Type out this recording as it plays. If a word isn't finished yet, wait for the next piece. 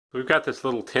We've got this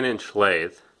little 10-inch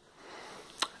lathe,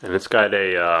 and it's got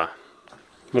a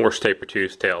Morse taper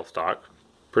tooth tailstock.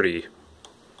 Pretty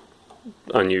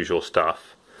unusual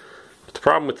stuff. But the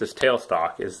problem with this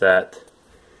tailstock is that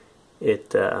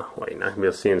it, well, you're not going to be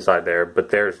able to see inside there, but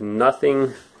there's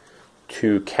nothing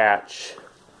to catch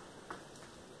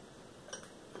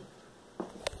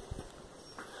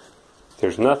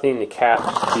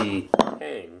the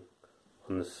tang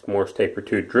on this Morse taper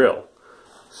tooth drill.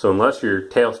 So unless your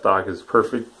tailstock is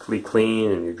perfectly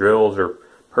clean and your drills are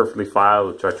perfectly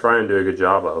filed, which I try and do a good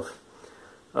job of,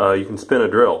 you can spin a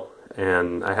drill.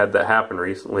 And I had that happen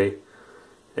recently,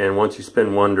 and once you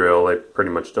spin one drill, they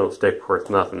pretty much don't stick worth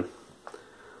nothing.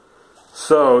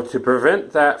 So to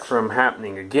prevent that from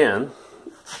happening again,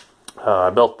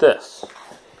 I built this.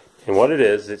 And what it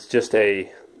is, it's just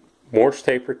a Morse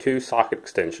taper tooth socket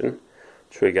extension,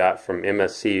 which we got from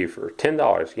MSC for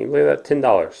 $10. Can you believe that?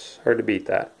 $10. Hard to beat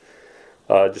that.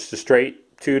 Just a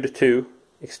straight 2-to-2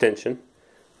 extension,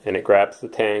 and it grabs the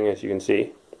tang, as you can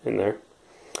see in there.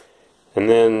 And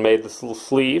then made this little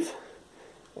sleeve,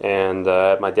 and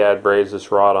my dad brazed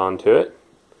this rod onto it.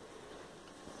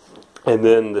 And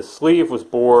then the sleeve was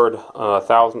bored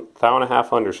 1,500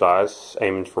 undersize,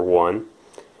 aiming for 1.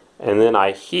 And then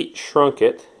I heated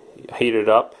it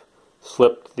up,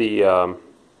 slipped the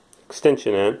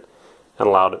extension in, and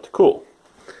allowed it to cool.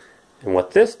 And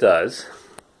what this does,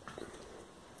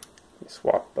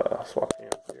 swap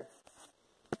hands here,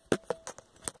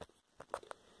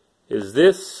 is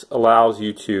this allows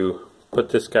you to put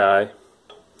this guy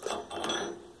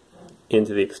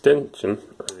into the extension,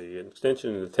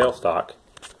 into the tailstock,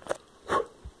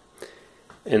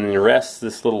 and then rest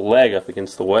this little leg up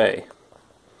against the way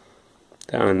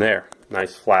down in there.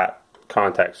 Nice flat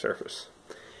contact surface.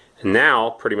 And now,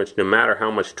 pretty much no matter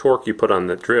how much torque you put on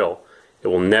the drill, it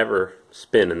will never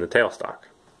spin in the tailstock.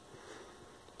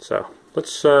 So,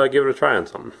 let's give it a try on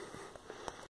something.